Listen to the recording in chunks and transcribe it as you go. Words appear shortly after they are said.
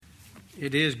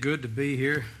It is good to be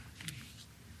here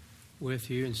with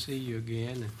you and see you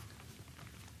again and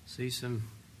see some,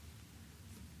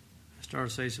 I started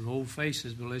to say some old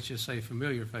faces, but let's just say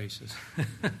familiar faces.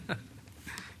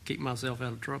 Keep myself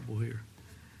out of trouble here.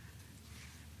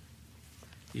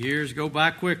 Years go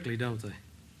by quickly, don't they?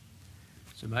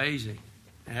 It's amazing.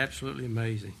 Absolutely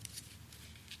amazing.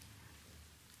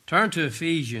 Turn to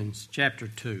Ephesians chapter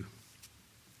 2.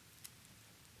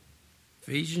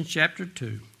 Ephesians chapter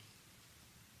 2.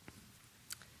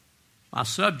 My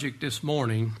subject this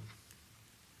morning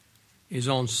is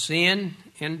on sin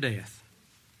and death.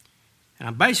 And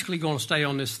I'm basically going to stay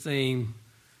on this theme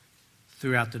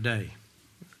throughout the day.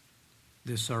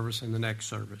 This service and the next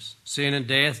service. Sin and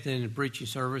death, then in the preaching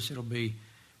service, it'll be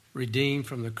redeemed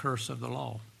from the curse of the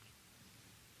law.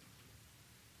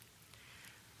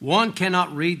 One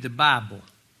cannot read the Bible.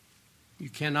 You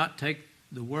cannot take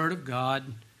the Word of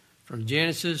God from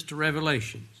Genesis to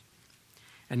Revelation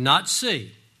and not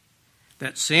see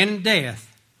that sin and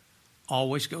death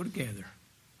always go together,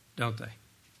 don't they?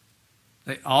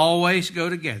 They always go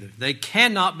together. They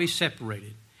cannot be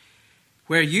separated.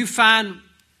 Where you find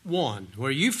one,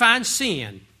 where you find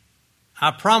sin,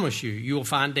 I promise you will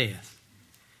find death.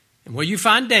 And where you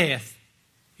find death,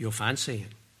 you'll find sin.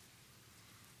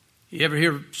 You ever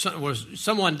hear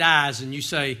someone dies and you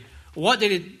say, what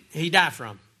did he die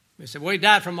from? They say, well, he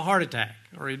died from a heart attack,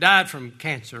 or he died from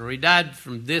cancer, or he died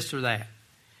from this or that.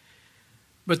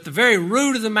 But the very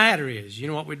root of the matter is, you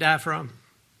know what we die from?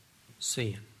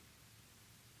 Sin.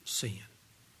 Sin.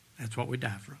 That's what we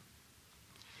die from.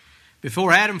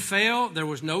 Before Adam fell, there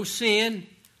was no sin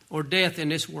or death in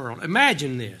this world.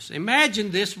 Imagine this.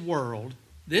 Imagine this world,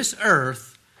 this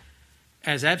earth,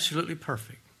 as absolutely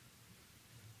perfect.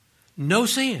 No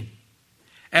sin.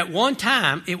 At one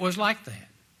time, it was like that.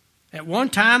 At one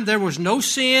time, there was no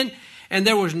sin and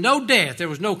there was no death. There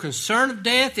was no concern of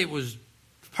death. It was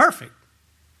perfect.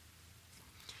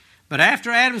 But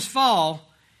after Adam's fall,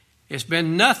 it's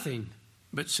been nothing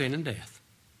but sin and death.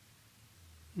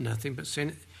 Nothing but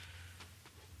sin.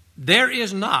 There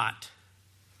is not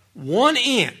 1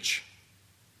 inch,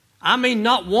 I mean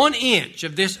not 1 inch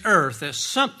of this earth that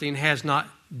something has not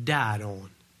died on.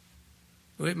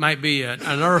 It might be an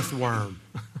earthworm,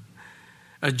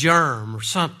 a germ or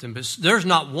something, but there's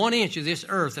not 1 inch of this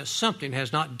earth that something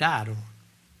has not died on.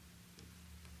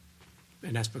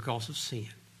 And that's because of sin.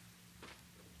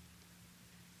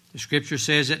 The Scripture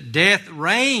says that death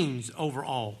reigns over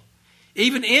all.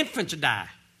 Even infants die.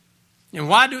 And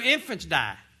why do infants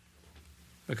die?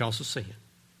 Because of sin.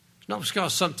 It's not because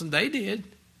of something they did,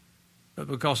 but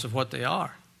because of what they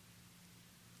are.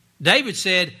 David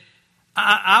said,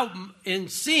 in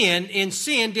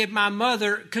sin did my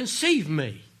mother conceive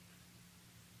me.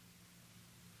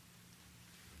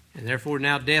 And therefore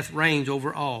now death reigns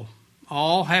over all.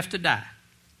 All have to die.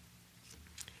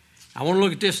 I want to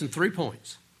look at this in 3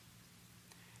 points.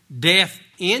 Death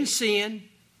in sin,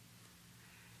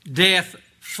 death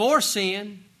for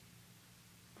sin,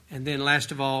 and then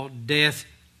last of all, death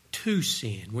to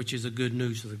sin, which is the good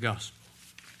news of the gospel.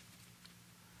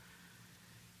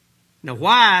 Now,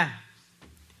 why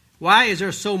is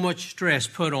there so much stress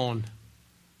put on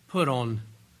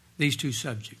these two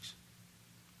subjects?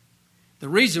 The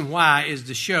reason why is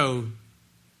to show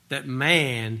that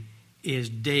man is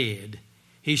dead.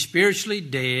 He's spiritually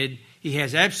dead. He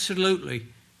has absolutely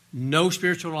no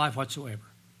spiritual life whatsoever.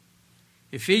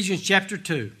 Ephesians chapter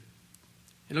 2.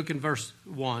 And look in verse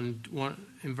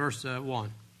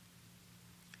 1.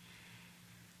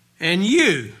 And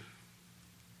you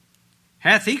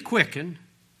hath he quickened,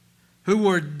 who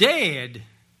were dead.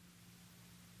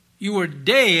 You were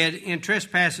dead in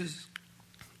trespasses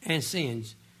and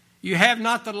sins. You have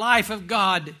not the life of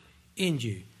God in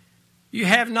you. You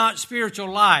have not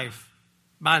spiritual life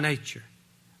by nature.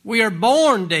 We are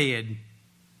born dead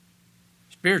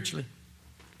spiritually.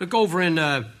 Look over in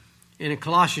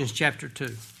Colossians chapter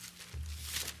 2.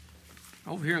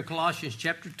 Over here in Colossians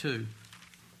chapter 2.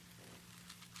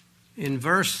 In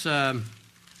verse, let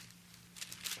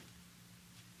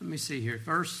me see here.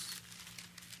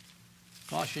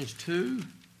 Colossians 2,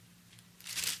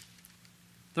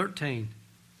 13.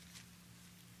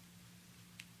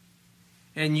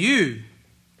 And you,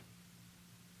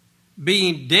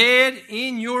 being dead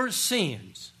in your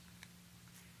sins.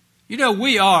 You know,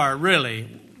 we are,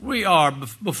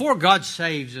 before God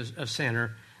saves a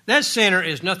sinner, that sinner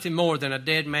is nothing more than a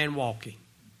dead man walking.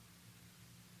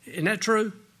 Isn't that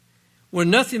true? We're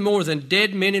nothing more than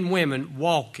dead men and women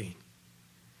walking.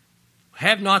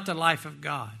 Have not the life of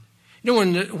God. You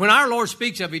know, when our Lord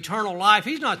speaks of eternal life,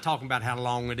 He's not talking about how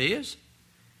long it is.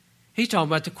 He's talking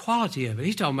about the quality of it.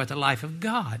 He's talking about the life of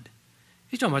God.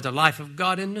 He's talking about the life of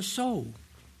God in the soul.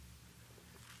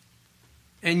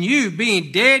 And you,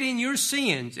 being dead in your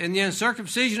sins and the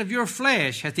uncircumcision of your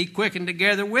flesh, hath he quickened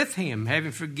together with him,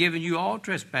 having forgiven you all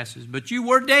trespasses. But you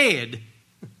were dead.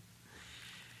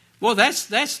 Well, that's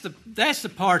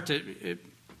the part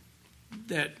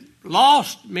that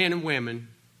lost men and women,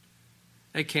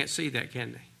 they can't see that,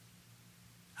 can they?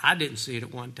 I didn't see it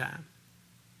at one time.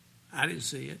 I didn't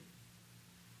see it.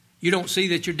 You don't see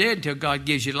that you're dead until God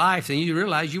gives you life, then you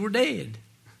realize you were dead.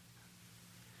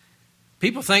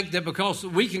 People think that because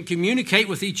we can communicate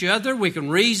with each other, we can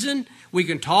reason, we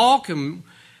can talk, and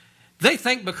they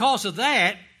think because of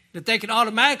that they can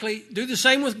automatically do the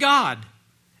same with God.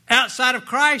 Outside of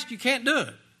Christ, you can't do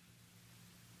it.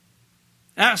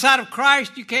 Outside of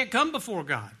Christ, you can't come before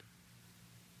God.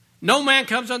 No man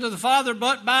comes unto the Father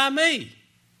but by me.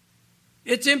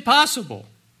 It's impossible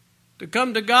to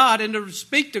come to God and to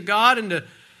speak to God and to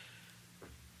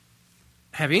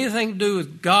have anything to do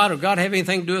with God or God have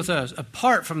anything to do with us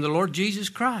apart from the Lord Jesus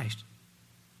Christ.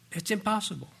 It's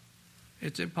impossible.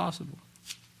 It's impossible.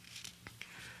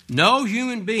 No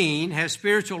human being has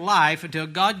spiritual life until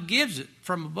God gives it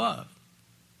from above.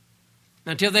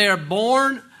 Until they are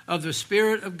born of the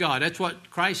Spirit of God. That's what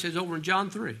Christ says over in John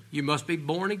 3. You must be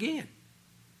born again.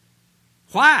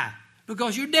 Why?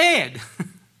 Because you're dead.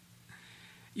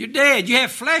 You're dead. You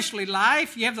have fleshly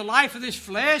life. You have the life of this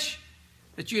flesh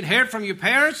that you inherit from your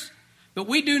parents, but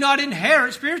we do not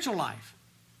inherit spiritual life.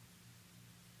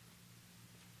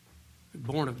 We're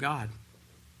born of God.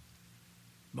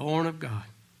 Born of God.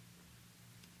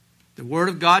 The Word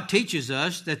of God teaches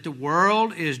us that the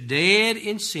world is dead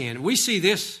in sin. We see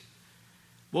this,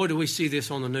 boy, do we see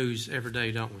this on the news every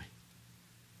day, don't we?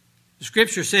 The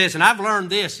Scripture says, and I've learned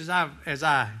this as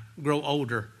I grow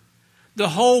older, the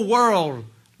whole world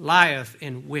lieth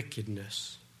in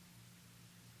wickedness.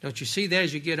 Don't you see that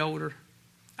as you get older?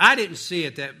 I didn't see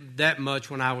it that much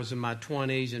when I was in my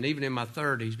 20s and even in my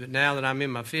 30s, but now that I'm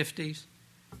in my 50s,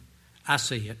 I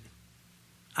see it.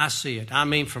 I see it. I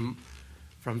mean, from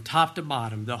top to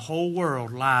bottom, the whole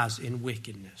world lies in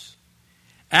wickedness.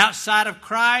 Outside of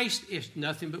Christ, it's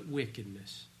nothing but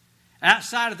wickedness.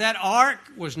 Outside of that ark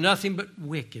was nothing but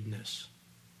wickedness.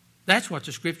 That's what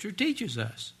the Scripture teaches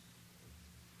us.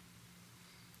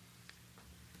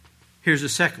 Here's the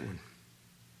second one.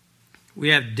 We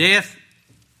have death.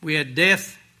 We had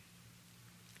death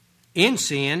in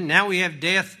sin. Now we have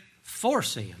death for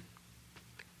sin.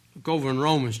 Look over in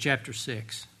Romans chapter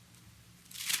 6.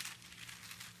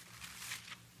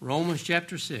 Romans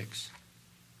chapter 6.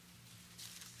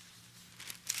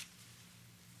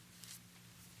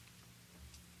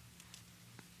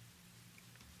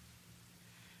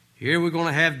 Here we're going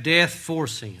to have death for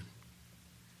sin.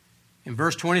 In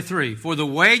verse 23, for the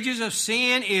wages of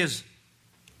sin is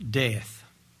death.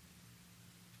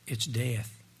 It's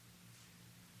death.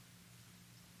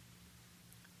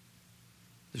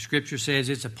 The Scripture says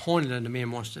it's appointed unto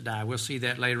men once to die. We'll see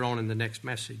that later on in the next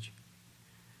message.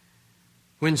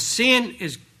 When sin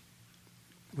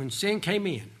came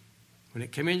in, when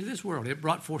it came into this world, it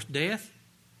brought forth death.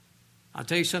 I'll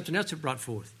tell you something else it brought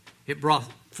forth. It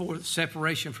brought forth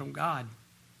separation from God.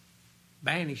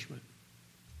 Banishment.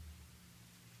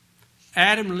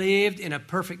 Adam lived in a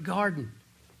perfect garden.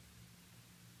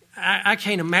 I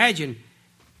can't imagine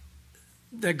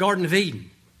the Garden of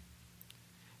Eden.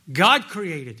 God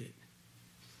created it.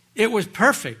 It was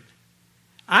perfect.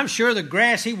 I'm sure the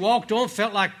grass he walked on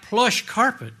felt like plush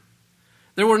carpet.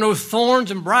 There were no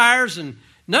thorns and briars and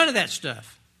none of that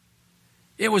stuff.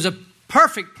 It was a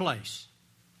perfect place.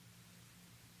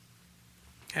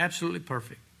 Absolutely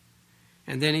perfect.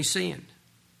 And then he sinned.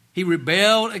 He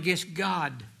rebelled against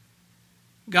God.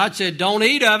 God said, don't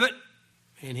eat of it.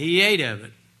 And he ate of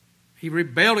it. He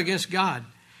rebelled against God.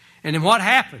 And then what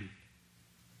happened?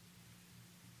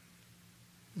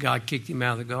 God kicked him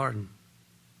out of the garden.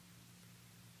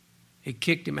 He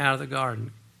kicked him out of the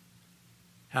garden.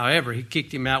 However, he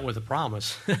kicked him out with a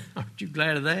promise. Aren't you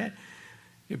glad of that?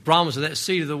 He promised that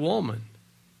seed of the woman.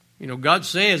 You know, God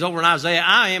says over in Isaiah,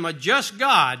 I am a just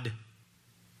God.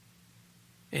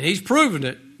 And he's proven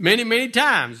it many, many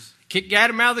times. Kicked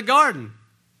Adam out of the garden.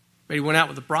 But he went out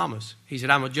with a promise. He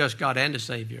said, I'm a just God and a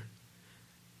Savior.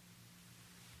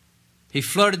 He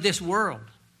flooded this world.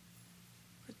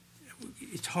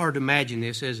 It's hard to imagine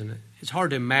this, isn't it? It's hard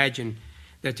to imagine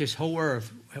that this whole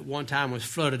earth at one time was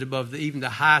flooded above even the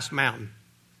highest mountain.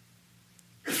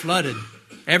 Flooded.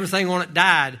 Everything on it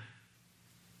died.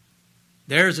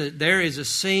 There is a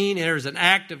scene, there is an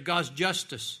act of God's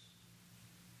justice.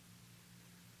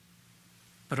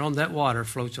 But on that water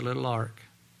floats a little ark.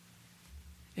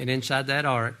 And inside that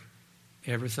ark,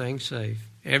 everything's safe.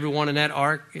 Everyone in that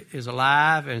ark is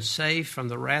alive and safe from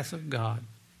the wrath of God.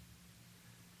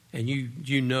 And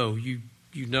you know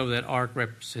that ark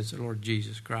represents the Lord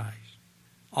Jesus Christ.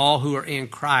 All who are in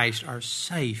Christ are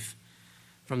safe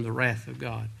from the wrath of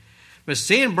God. But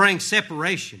sin brings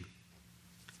separation.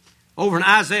 Over in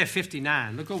Isaiah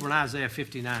 59. Look over in Isaiah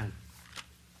 59.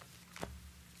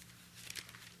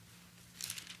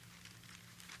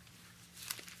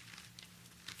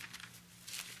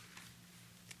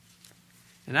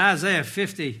 In Isaiah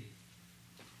 59,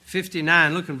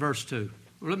 look in verse 2.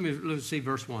 Let's see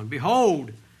verse 1.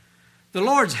 Behold, the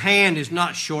Lord's hand is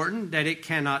not shortened, that it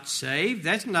cannot save.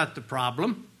 That's not the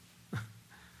problem.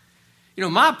 You know,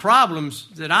 my problems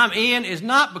that I'm in is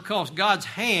not because God's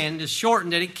hand is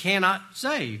shortened that it cannot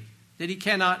save, that He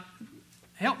cannot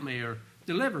help me or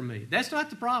deliver me. That's not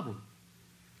the problem.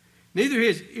 Neither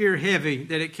His ear heavy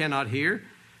that it cannot hear,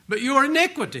 but your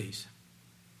iniquities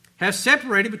have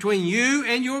separated between you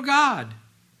and your God.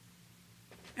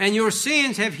 And your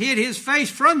sins have hid His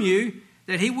face from you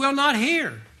that He will not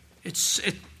hear.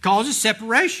 It causes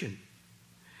separation.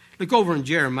 Look over in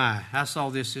Jeremiah. I saw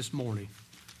this morning.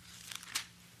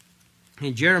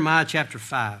 In Jeremiah chapter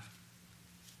 5.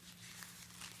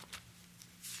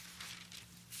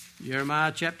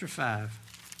 Jeremiah chapter 5.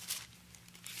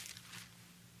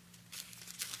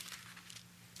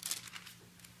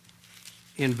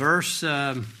 In verse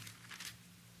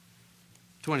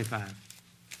 25.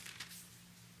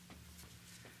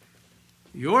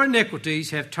 Your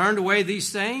iniquities have turned away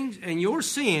these things, and your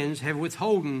sins have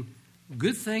withholden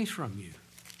good things from you.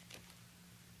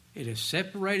 It has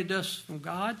separated us from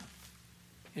God,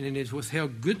 and it has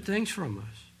withheld good things from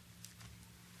us.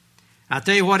 I'll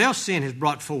tell you what else sin has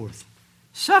brought forth.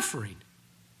 Suffering.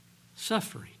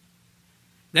 Suffering.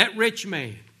 That rich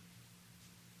man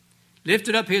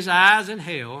lifted up his eyes in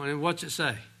hell, and what's it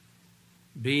say?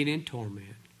 Being in torment.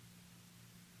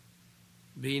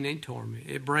 Being in torment.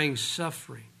 It brings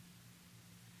suffering.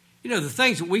 You know, the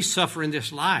things that we suffer in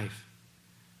this life,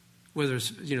 whether it's,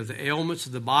 the ailments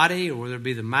of the body or whether it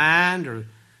be the mind or,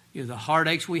 the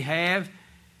heartaches we have,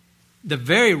 the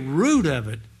very root of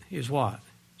it is what?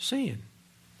 Sin.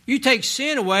 You take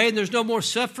sin away and there's no more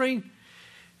suffering.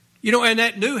 And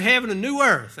that new heaven and new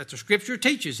earth that the Scripture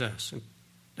teaches us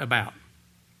about,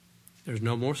 there's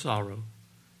no more sorrow,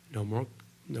 no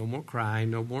more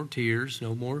crying, no more tears,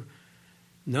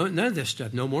 none of this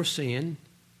stuff. No more sin.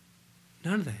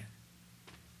 None of that.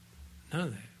 None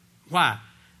of that. Why?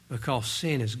 Because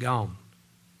sin is gone.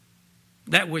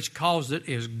 That which caused it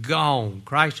is gone.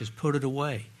 Christ has put it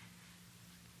away.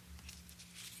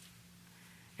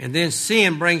 And then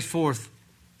sin brings forth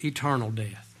eternal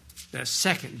death. That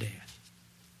second death.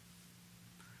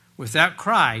 Without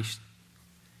Christ,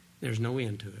 there's no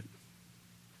end to it.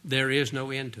 There is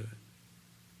no end to it.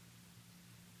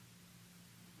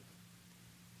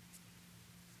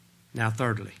 Now,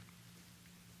 thirdly,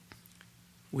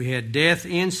 we had death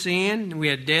in sin, we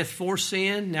had death for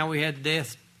sin, now we had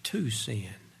death to sin.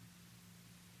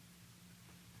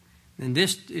 And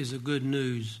this is the good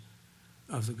news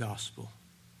of the gospel.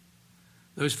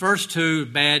 Those first two,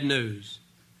 bad news.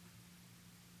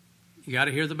 You got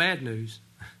to hear the bad news.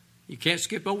 You can't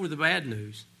skip over the bad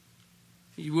news.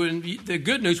 The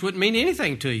good news wouldn't mean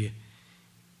anything to you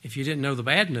if you didn't know the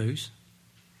bad news.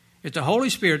 If the Holy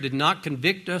Spirit did not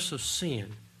convict us of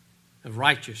sin, of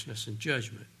righteousness and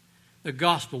judgment, the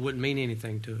gospel wouldn't mean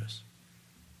anything to us.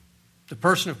 The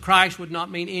person of Christ would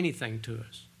not mean anything to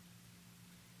us.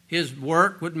 His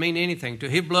work wouldn't mean anything to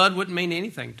us. His blood wouldn't mean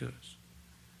anything to us.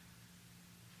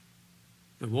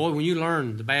 But boy, when you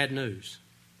learn the bad news,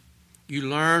 you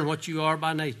learn what you are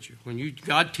by nature. When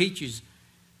God teaches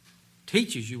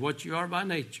you what you are by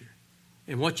nature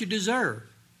and what you deserve.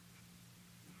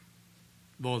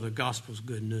 Boy, the gospel's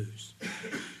good news.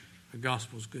 The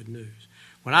gospel's good news.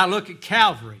 When I look at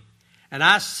Calvary and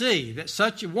I see that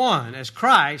such a one as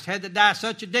Christ had to die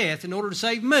such a death in order to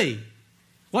save me,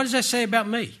 what does that say about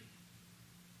me?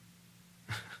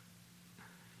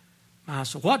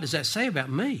 So what does that say about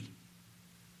me?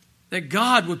 That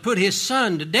God would put His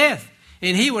Son to death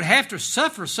and He would have to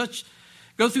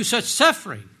go through such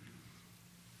suffering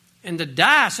and to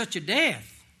die such a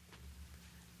death.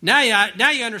 Now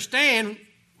you understand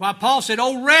why Paul said,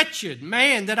 "O wretched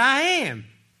man that I am,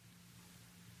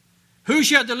 who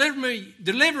shall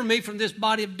deliver me from this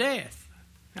body of death?"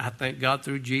 I thank God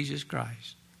through Jesus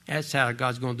Christ. That's how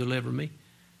God's going to deliver me,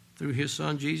 through His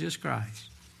Son Jesus Christ.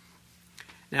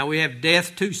 Now we have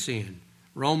death to sin.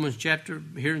 Romans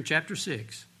here in chapter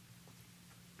 6.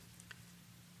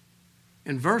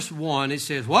 In verse 1 it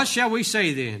says, "What shall we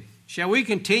say then? Shall we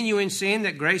continue in sin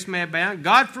that grace may abound?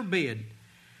 God forbid.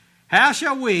 How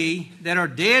shall we that are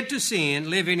dead to sin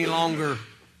live any longer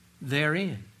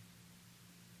therein?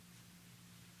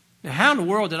 Now, how in the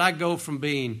world did I go from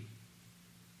being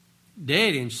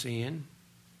dead in sin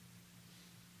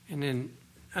and then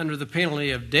under the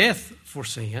penalty of death for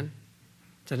sin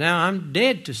to now I'm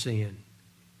dead to sin?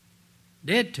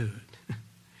 Dead to it.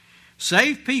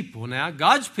 Saved people now,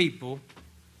 God's people,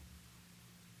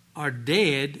 are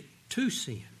dead to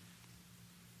sin.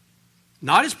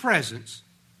 Not His presence.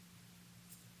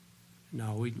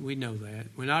 No, we know that.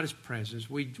 We're not His presence.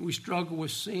 We struggle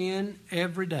with sin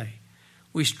every day.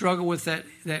 We struggle with that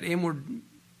inward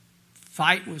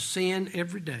fight with sin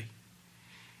every day.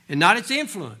 And not its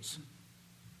influence.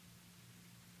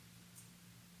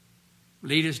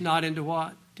 Lead us not into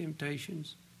what?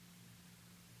 Temptations.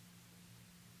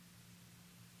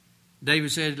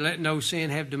 David said, let no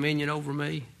sin have dominion over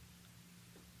me.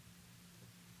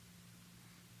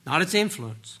 Not its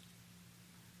influence.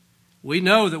 We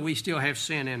know that we still have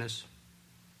sin in us.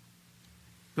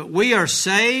 But we are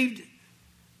saved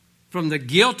from the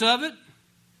guilt of it,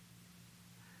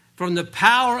 from the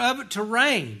power of it to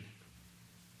reign.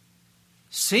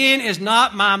 Sin is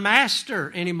not my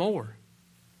master anymore.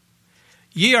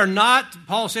 Ye are not,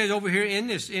 Paul says over here in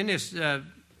this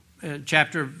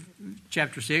chapter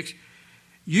 6,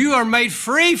 you are made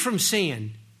free from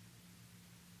sin.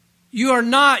 You are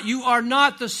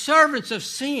not the servants of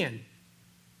sin.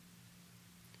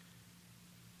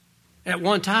 At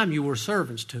one time you were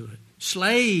servants to it,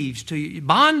 slaves to it,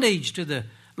 bondage to the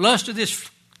lust of this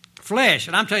flesh.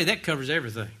 And I'm telling you, that covers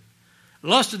everything.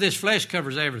 Lust of this flesh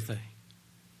covers everything.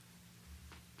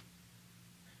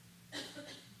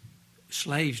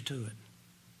 Slaves to it,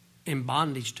 in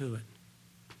bondage to it.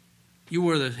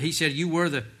 He said, you were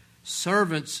the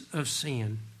servants of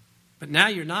sin. But now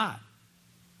you're not.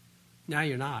 Now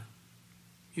you're not.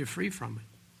 You're free from it.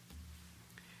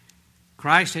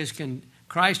 Christ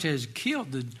has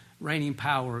killed the reigning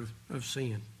power of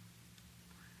sin.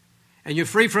 And you're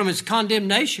free from its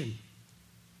condemnation.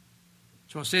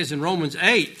 That's what it says in Romans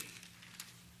 8.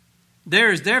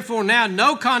 There is therefore now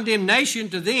no condemnation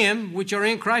to them which are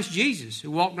in Christ Jesus,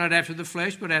 who walk not after the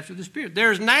flesh, but after the Spirit.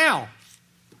 There is now,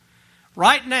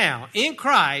 right now, in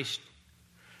Christ,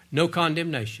 no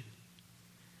condemnation.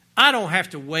 I don't have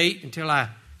to wait until I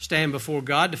stand before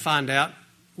God to find out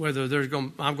whether I'm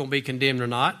going to be condemned or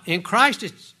not. In Christ,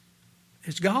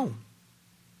 it's gone.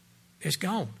 It's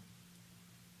gone.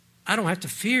 I don't have to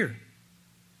fear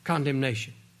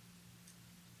condemnation.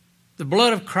 The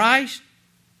blood of Christ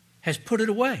has put it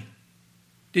away.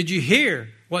 Did you hear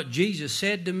what Jesus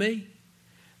said to me?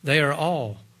 They are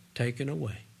all taken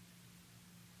away.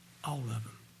 All of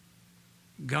them.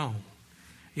 Gone.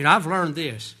 You know, I've learned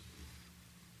this.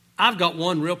 I've got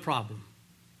one real problem.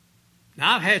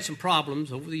 Now, I've had some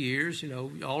problems over the years. You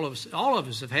know, all of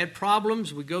us have had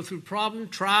problems. We go through problems,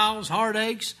 trials,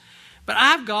 heartaches. But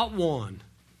I've got one.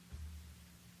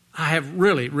 I have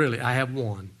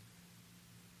one.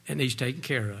 It needs taken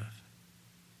care of.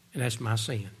 And that's my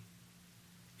sin.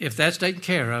 If that's taken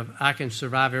care of, I can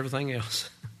survive everything else.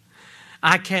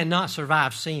 I cannot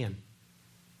survive sin.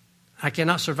 I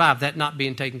cannot survive that not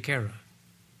being taken care of.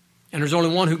 And there's only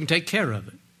one who can take care of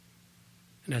it.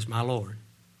 And that's my Lord.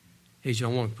 He's the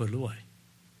only one who can put it away.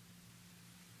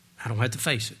 I don't have to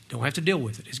face it. Don't have to deal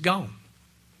with it. It's gone.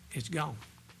 It's gone.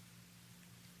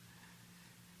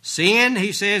 Sin,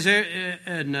 he says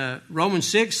in Romans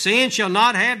 6, sin shall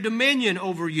not have dominion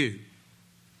over you.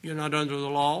 You're not under the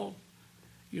law.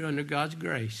 You're under God's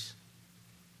grace.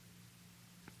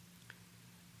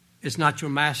 It's not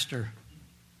your master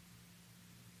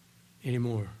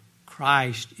anymore.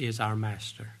 Christ is our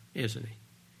master, isn't he?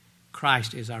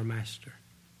 Christ is our master.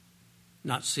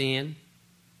 Not sin,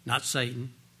 not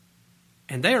Satan.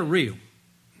 And they are real.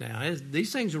 Now,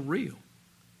 these things are real.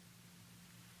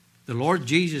 The Lord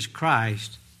Jesus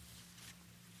Christ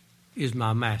is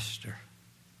my master.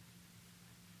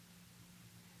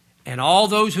 And all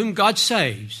those whom God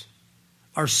saves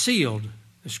are sealed,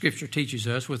 the Scripture teaches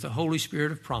us, with the Holy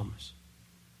Spirit of promise.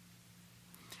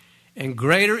 And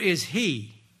greater is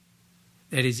He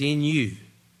that is in you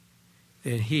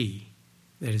than he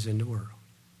that is in the world.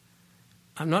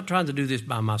 I'm not trying to do this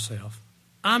by myself.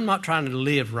 I'm not trying to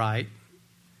live right.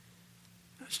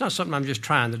 It's not something I'm just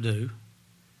trying to do.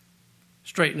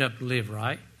 Straighten up and live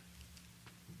right.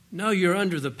 No, you're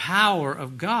under the power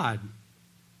of God.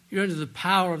 You're under the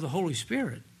power of the Holy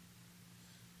Spirit.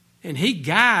 And He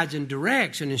guides and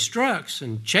directs and instructs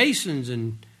and chastens,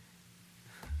 and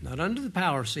not under the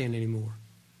power of sin anymore.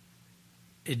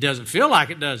 It doesn't feel like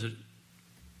it, does it?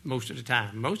 Most of the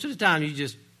time. Most of the time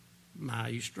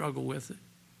you struggle with it.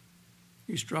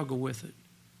 You struggle with it.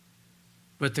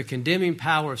 But the condemning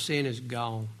power of sin is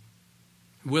gone.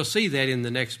 We'll see that in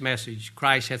the next message.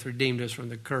 Christ hath redeemed us from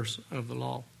the curse of the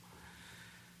law.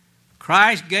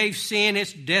 Christ gave sin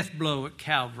its death blow at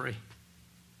Calvary.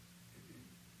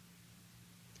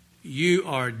 You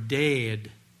are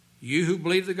dead. You who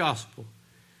believe the gospel,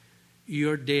 you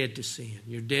are dead to sin.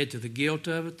 You're dead to the guilt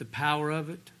of it, the power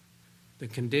of it, the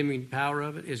condemning power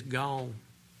of it is gone.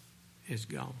 It's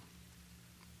gone.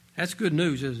 That's good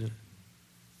news, isn't it?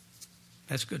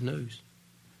 That's good news.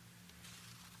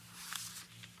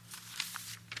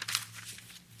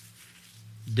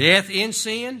 Death in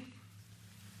sin,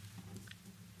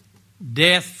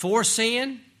 death for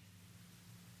sin,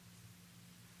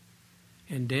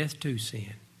 and death to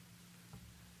sin.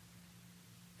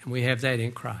 And we have that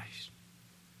in Christ.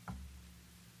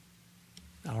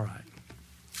 All right.